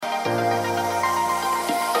Good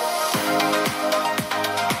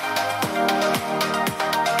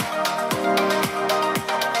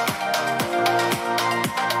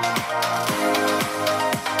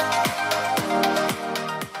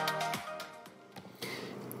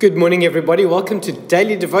morning, everybody. Welcome to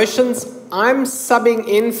Daily Devotions. I'm subbing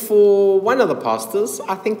in for one of the pastors,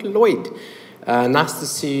 I think Lloyd. Nice to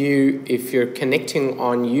see you. If you're connecting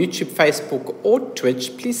on YouTube, Facebook, or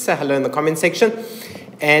Twitch, please say hello in the comment section.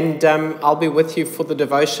 And I'll be with you for the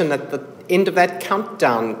devotion at the end of that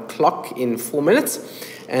countdown clock in 4 minutes.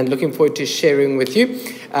 And looking forward to sharing with you.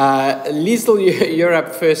 Liesl, you're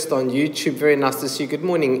up first on YouTube. Very nice to see you. Good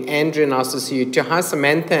morning, Andrew. Nice to see you too. Hi,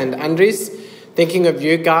 Samantha and Andres. Thinking of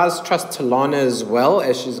you guys. Trust Talana as well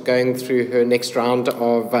as she's going through her next round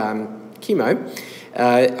of chemo.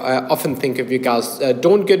 I often think of you guys.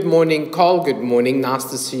 Dawn, good morning. Carl, good morning. Nice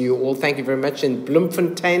to see you all. Thank you very much. And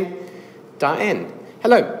Bloemfontein, Diane.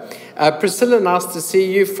 Hello. Priscilla, nice to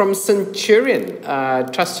see you from Centurion.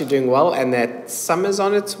 Trust you're doing well and that summer's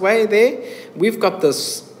on its way there. We've got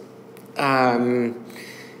this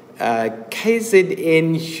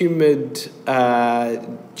KZN humid,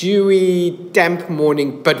 dewy, damp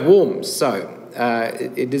morning, but warm. So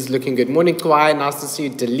it is looking good. Morning, Kawhi. Nice to see you.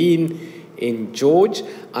 Deline in George.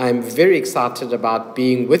 I'm very excited about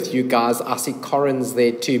being with you guys. I see Corin's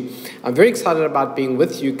there too. I'm very excited about being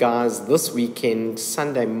with you guys this weekend,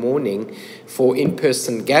 Sunday morning, for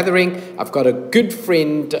in-person gathering. I've got a good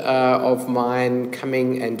friend of mine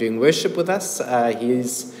coming and doing worship with us.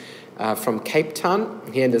 He's from Cape Town.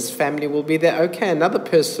 He and his family will be there. Okay, another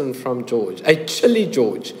person from George. Chilly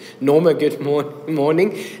George. Norma, good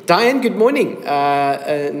morning. Diane, good morning.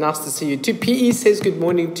 Nice to see you too. PE says good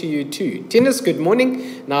morning to you too. Dennis, good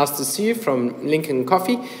morning. Nice to see you from Lincoln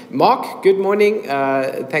Coffee. Mark, good morning.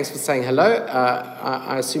 Thanks for saying hello.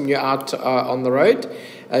 I assume you're out on the road.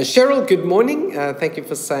 Cheryl, good morning. Thank you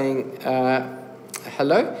for saying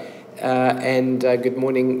hello. And good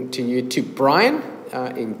morning to you too. Brian,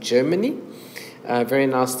 in Germany. Very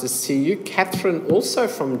nice to see you. Catherine, also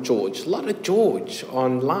from George. A lot of George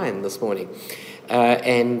online this morning.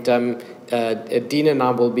 And Dina and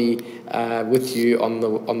I will be with you on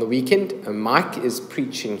the weekend. Mike is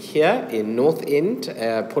preaching here in North End,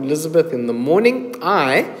 Port Elizabeth in the morning.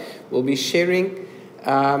 I will be sharing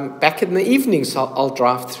back in the evening, so I'll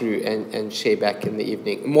drive through and share back in the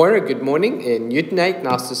evening. Moira, good morning. In Newtonate,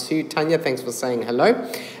 nice to see you. Tanya, thanks for saying hello.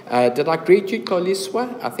 Did I greet you,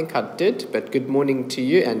 Koliswa? I think I did, but good morning to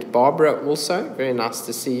you. And Barbara also, very nice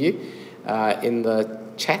to see you in the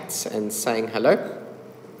chats and saying hello.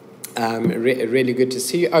 Really good to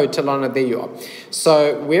see you. Oh, Talana, there you are.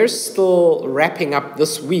 So we're still wrapping up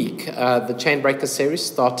this week, the Chainbreaker series,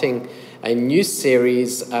 starting a new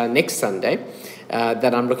series next Sunday.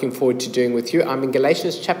 That I'm looking forward to doing with you. I'm in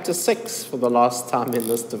Galatians chapter 6 for the last time in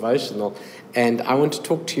this devotional, and I want to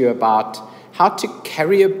talk to you about how to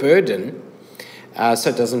carry a burden so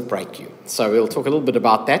it doesn't break you. So we'll talk a little bit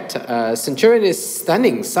about that. Centurion is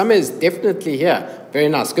stunning. Summer is definitely here. Very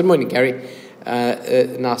nice. Good morning, Gary.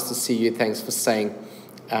 Nice to see you. Thanks for saying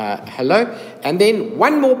hello. And then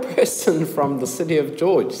one more person from the city of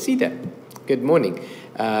George, Cedar. Good morning.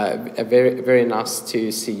 Very, very nice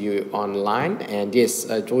to see you online. And yes,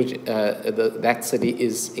 George, that city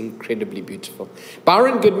is incredibly beautiful.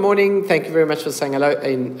 Byron, good morning. Thank you very much for saying hello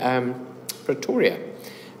in Pretoria.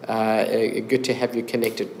 Good to have you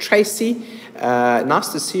connected. Tracy, nice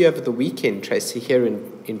to see you over the weekend, Tracy, here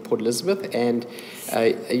in Port Elizabeth. And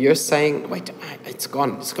you're saying, wait, it's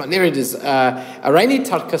gone. There it is. Arani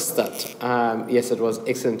Tarkastad. Yes, it was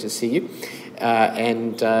excellent to see you.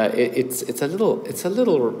 And it's a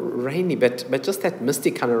little rainy, but just that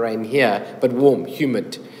misty kind of rain here, but warm,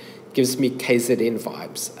 humid, gives me KZN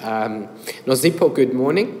vibes. Nozipo, good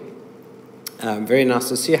morning. Very nice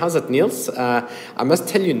to see you. How's it, Niels? I must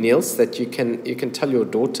tell you, Niels, that you can tell your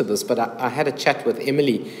daughter this, but I had a chat with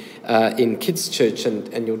Emily in Kids Church,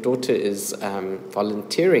 and your daughter is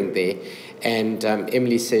volunteering there. And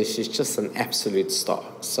Emily says she's just an absolute star.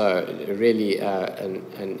 So really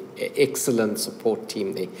an excellent support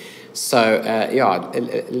team there. So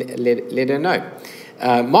let her know.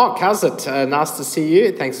 Mark, how's it? Nice to see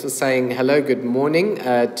you. Thanks for saying hello. Good morning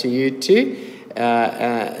to you too. Who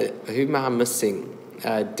am I missing?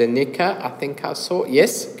 Danica, I think I saw.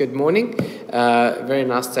 Yes, good morning. Very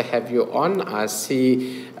nice to have you on. I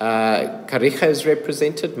see Karicha is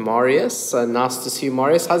represented. Marius, nice to see you,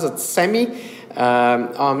 Marius. How's it, Sammy?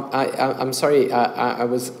 I'm sorry, I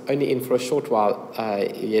was only in for a short while.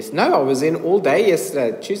 Yes, no, I was in all day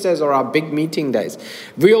yesterday. Tuesdays are our big meeting days.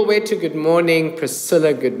 Violwetu, good morning.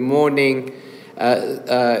 Priscilla, good morning.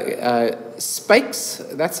 Spakes,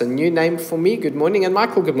 that's a new name for me. Good morning. And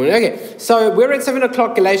Michael, good morning. Okay, so we're at 7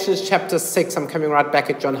 o'clock, Galatians chapter 6. I'm coming right back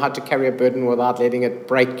at John, how to carry a burden without letting it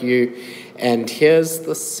break you. And here's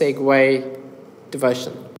the segue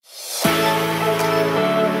devotion.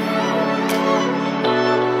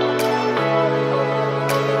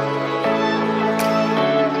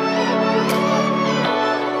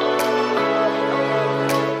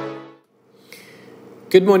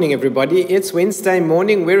 Good morning, everybody. It's Wednesday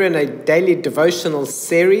morning. We're in a daily devotional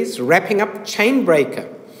series, wrapping up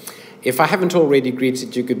Chainbreaker. If I haven't already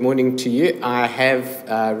greeted you, good morning to you. I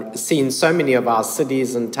have seen so many of our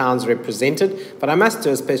cities and towns represented, but I must do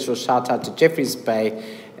a special shout out to Jeffreys Bay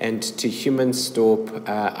and to Humansdorp.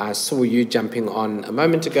 I saw you jumping on a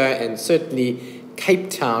moment ago, and certainly Cape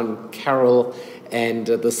Town, Carroll, and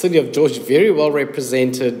the city of George very well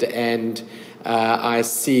represented. And I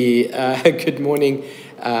see good morning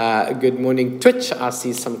Twitch. I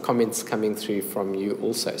see some comments coming through from you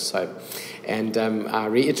also. So, and I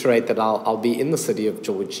reiterate that I'll be in the city of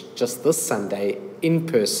George just this Sunday in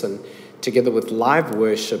person, together with live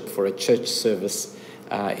worship for a church service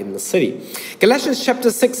in the city. Galatians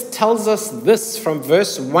chapter 6 tells us this from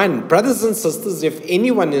verse 1. Brothers and sisters, if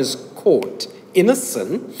anyone is caught in a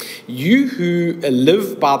sin, you who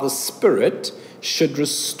live by the Spirit should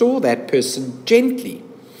restore that person gently.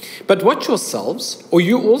 But watch yourselves, or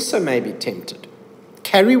you also may be tempted.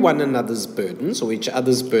 Carry one another's burdens, or each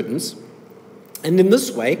other's burdens, and in this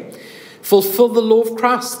way fulfill the law of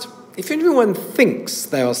Christ. If anyone thinks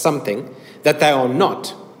they are something that they are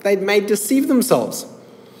not, they may deceive themselves.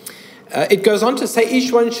 It goes on to say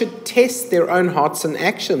each one should test their own hearts and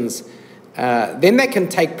actions. Then they can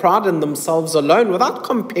take pride in themselves alone without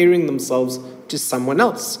comparing themselves to someone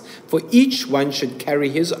else. For each one should carry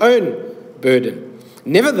his own burden.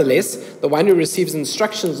 Nevertheless, the one who receives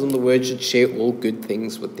instructions on the word should share all good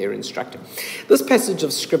things with their instructor. This passage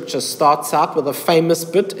of scripture starts out with a famous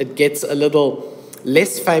bit. It gets a little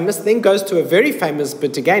less famous, then goes to a very famous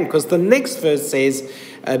bit again, because the next verse says,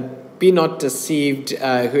 be not deceived,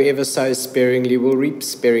 whoever sows sparingly will reap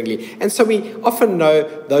sparingly. And so we often know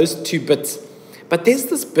those two bits. But there's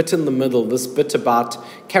this bit in the middle, this bit about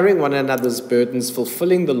carrying one another's burdens,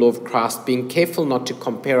 fulfilling the law of Christ, being careful not to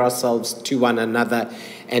compare ourselves to one another,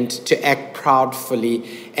 and to act proudly,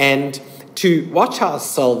 and to watch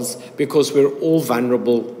ourselves because we're all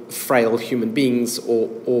vulnerable, frail human beings, or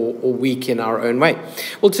weak in our own way.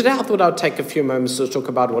 Well, today I thought I'd take a few moments to talk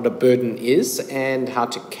about what a burden is and how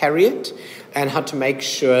to carry it, and how to make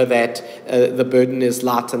sure that the burden is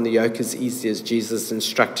light and the yoke is easy, as Jesus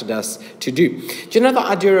instructed us to do. Do you know the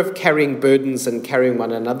idea of carrying burdens and carrying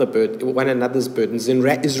one another's burdens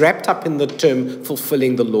is wrapped up in the term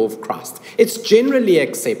fulfilling the law of Christ? It's generally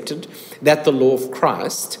accepted that the law of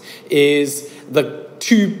Christ is the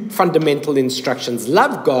two fundamental instructions.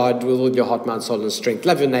 Love God with all your heart, mind, soul, and strength.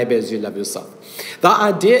 Love your neighbor as you love yourself. The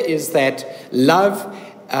idea is that love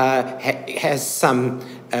requires some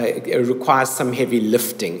heavy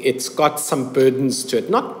lifting. It's got some burdens to it,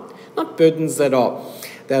 not burdens that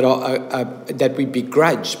we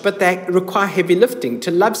begrudge, but they require heavy lifting. To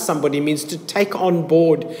love somebody means to take on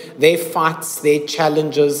board their fights, their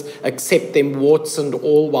challenges, accept them warts and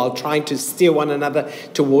all, while trying to steer one another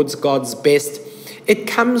towards God's best. It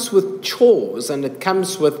comes with chores, and it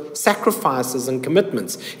comes with sacrifices and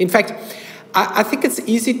commitments. In fact, I think it's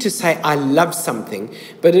easy to say I love something,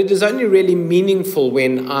 but it is only really meaningful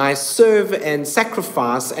when I serve and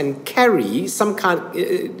sacrifice and carry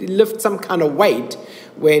lift some kind of weight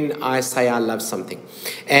when I say I love something.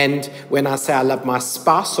 And when I say I love my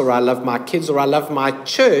spouse, or I love my kids, or I love my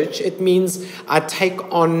church, it means I take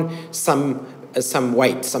on some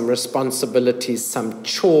weight, some responsibilities, some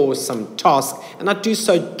chores, some tasks, and I do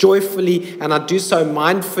so joyfully, and I do so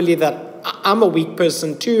mindfully that I'm a weak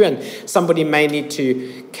person too, and somebody may need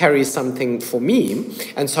to carry something for me,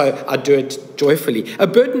 and so I do it joyfully. A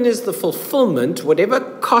burden is the fulfillment, whatever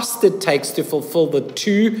cost it takes, to fulfill the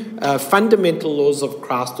two fundamental laws of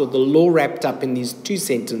Christ, or the law wrapped up in these two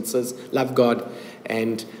sentences: love God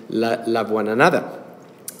and love one another.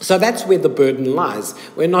 So that's where the burden lies.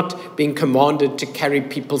 We're not being commanded to carry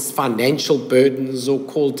people's financial burdens, or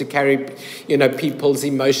called to carry, people's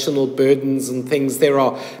emotional burdens and things. There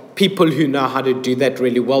are people who know how to do that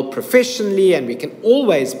really well professionally, and we can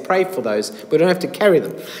always pray for those, but we don't have to carry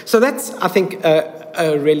them. So that's, I think,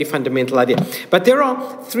 a really fundamental idea. But there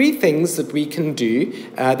are three things that we can do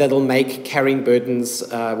that'll make carrying burdens,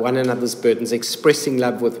 one another's burdens, expressing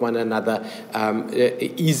love with one another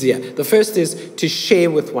easier. The first is to share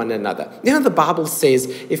with one another. You know, the Bible says,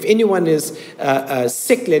 if anyone is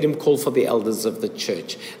sick, let him call for the elders of the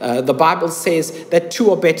church. The Bible says that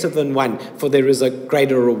two are better than one, for there is a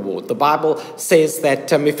greater reward. The Bible says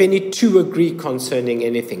that if any two agree concerning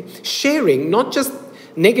anything, sharing, not just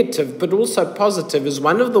negative but also positive, is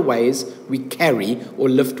one of the ways we carry or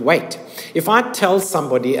lift weight. If I tell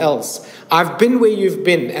somebody else, I've been where you've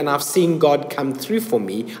been and I've seen God come through for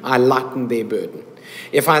me, I lighten their burden.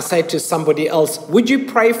 If I say to somebody else, would you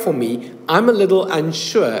pray for me? I'm a little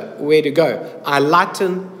unsure where to go, I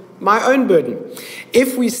lighten my own burden.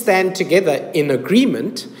 If we stand together in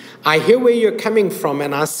agreement, I hear where you're coming from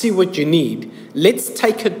and I see what you need, let's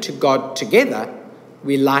take it to God together,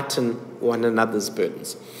 we lighten one another's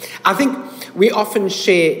burdens. I think we often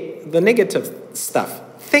share the negative stuff.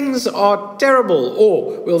 Things are terrible,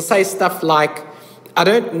 or we'll say stuff like, I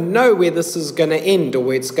don't know where this is going to end or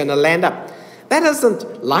where it's going to land up. That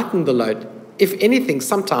doesn't lighten the load. If anything,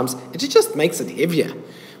 sometimes it just makes it heavier.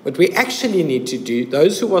 What we actually need to do,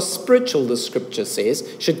 those who are spiritual, the scripture says,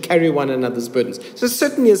 should carry one another's burdens. So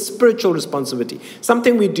certainly a spiritual responsibility,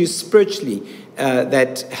 something we do spiritually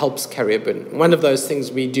that helps carry a burden. One of those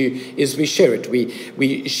things we do is we share it.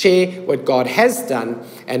 We share what God has done,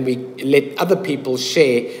 and we let other people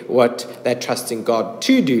share what they're trusting God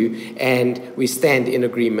to do, and we stand in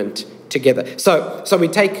agreement together. So we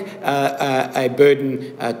take a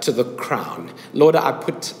burden to the crown. Lord, I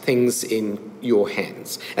put things in your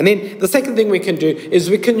hands. And then the second thing we can do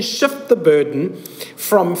is we can shift the burden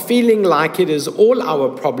from feeling like it is all our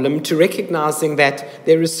problem to recognizing that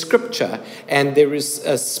there is scripture and there is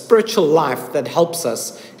a spiritual life that helps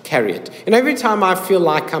us carry it. And every time I feel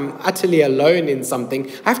like I'm utterly alone in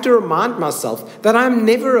something, I have to remind myself that I'm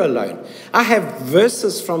never alone. I have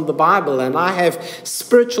verses from the Bible, and I have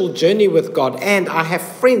spiritual journey with God, and I have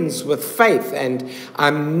friends with faith, and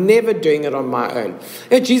I'm never doing it on my own.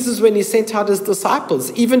 You know, Jesus, when he sent out his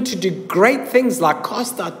disciples, even to do great things like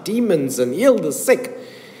cast out demons and heal the sick,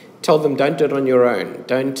 told them, don't do it on your own.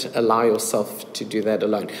 Don't allow yourself to do that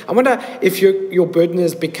alone. I wonder if your burden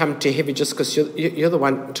has become too heavy just because you're the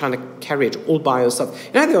one trying to carry it all by yourself.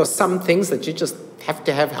 You know, there are some things that you just have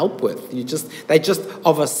to have help with. They're just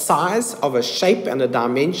of a size, of a shape and a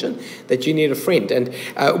dimension that you need a friend.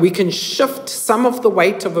 And we can shift some of the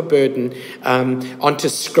weight of a burden onto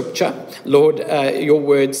scripture. Lord, your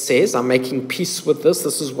word says, I'm making peace with this.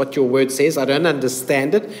 This is what your word says. I don't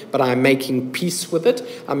understand it, but I'm making peace with it.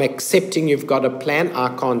 I'm accepting you've got a plan.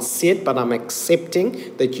 I can't see it, but I'm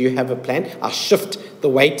accepting that you have a plan. I shift the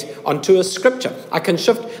weight onto a scripture. I can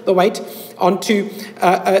shift the weight onto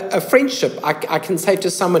a friendship. I can say to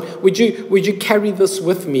someone, would you carry this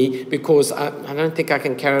with me, because I don't think I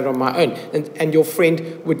can carry it on my own. And your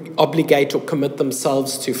friend would obligate or commit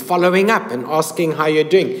themselves to following up and asking how you're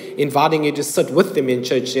doing, inviting you to sit with them in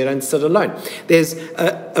church. You don't sit alone. There's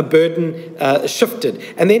a burden shifted.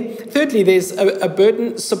 And then thirdly, there's a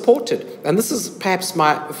burden supported. And this is perhaps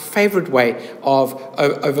my favorite way of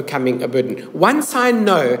overcoming a burden. Once I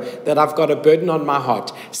know that I've got a burden on my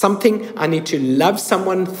heart, something I need to love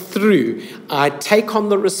someone through, I take on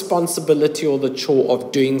the responsibility or the chore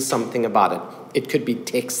of doing something about it. It could be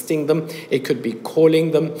texting them. It could be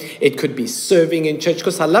calling them. It could be serving in church,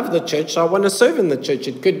 because I love the church, so I want to serve in the church.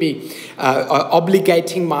 It could be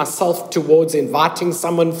obligating myself towards inviting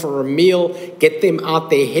someone for a meal, get them out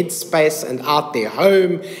their headspace and out their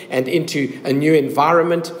home and into a new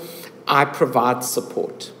environment. I provide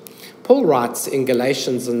support. Paul writes in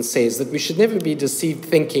Galatians and says that we should never be deceived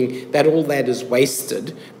thinking that all that is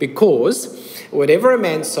wasted, because whatever a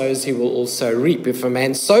man sows, he will also reap. If a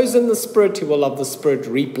man sows in the Spirit, he will of the Spirit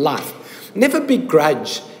reap life. Never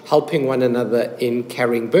begrudge helping one another in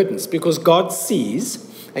carrying burdens, because God sees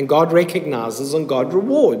and God recognizes and God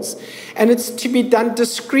rewards. And it's to be done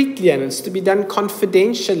discreetly, and it's to be done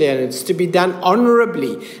confidentially, and it's to be done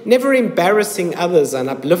honorably, never embarrassing others and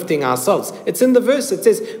uplifting ourselves. It's in the verse. It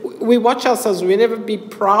says, we watch ourselves, we never be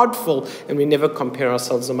proudful, and we never compare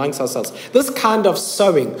ourselves amongst ourselves. This kind of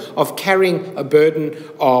sowing, of carrying a burden,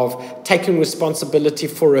 of taking responsibility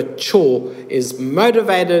for a chore, is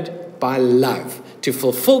motivated by love. To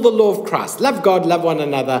fulfill the law of Christ. Love God, love one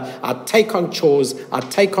another. I take on chores. I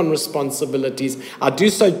take on responsibilities. I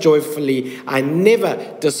do so joyfully. I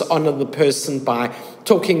never dishonor the person by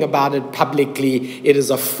talking about it publicly. It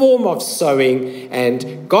is a form of sowing,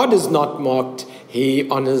 and God is not mocked. He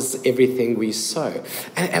honors everything we sow.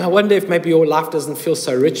 And I wonder if maybe your life doesn't feel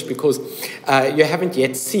so rich because you haven't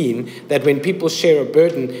yet seen that when people share a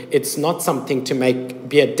burden, it's not something to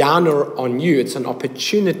be a downer on you. It's an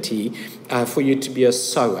opportunity for you to be a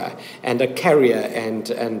sower and a carrier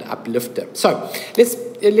and uplifter. So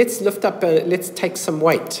let's lift up, let's take some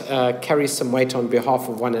weight, carry some weight on behalf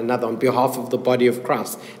of one another, on behalf of the body of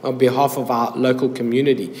Christ, on behalf of our local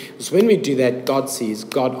community. Because when we do that, God sees,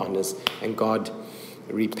 God honors, and God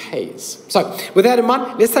repays. So with that in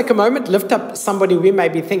mind, let's take a moment, lift up somebody we may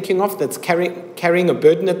be thinking of that's carrying a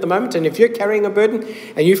burden at the moment. And if you're carrying a burden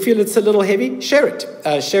and you feel it's a little heavy, share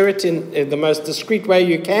it. Share it in the most discreet way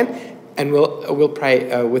you can, and we'll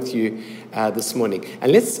pray with you this morning.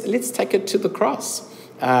 And let's take it to the cross.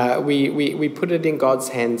 We put it in God's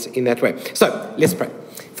hands in that way. So let's pray.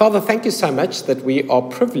 Father, thank you so much that we are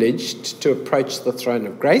privileged to approach the throne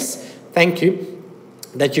of grace. Thank you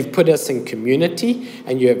that you've put us in community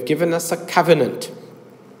and you have given us a covenant.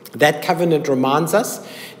 That covenant reminds us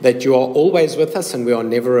that you are always with us and we are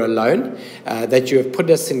never alone, that you have put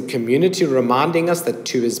us in community, reminding us that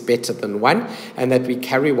two is better than one, and that we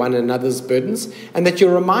carry one another's burdens, and that you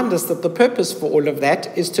remind us that the purpose for all of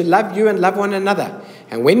that is to love you and love one another.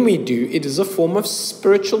 And when we do, it is a form of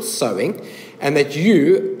spiritual sowing, and that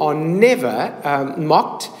you are never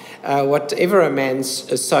mocked. Whatever a man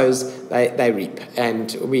sows, they reap.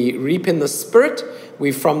 And we reap in the Spirit.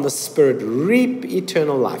 We from the Spirit reap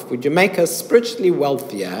eternal life. Would you make us spiritually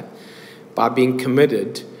wealthier by being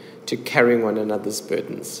committed to carrying one another's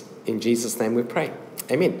burdens? In Jesus' name we pray.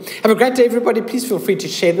 Amen. Have a great day, everybody. Please feel free to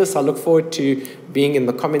share this. I look forward to being in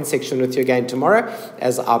the comment section with you again tomorrow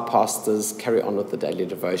as our pastors carry on with the daily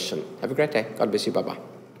devotion. Have a great day. God bless you. Bye-bye.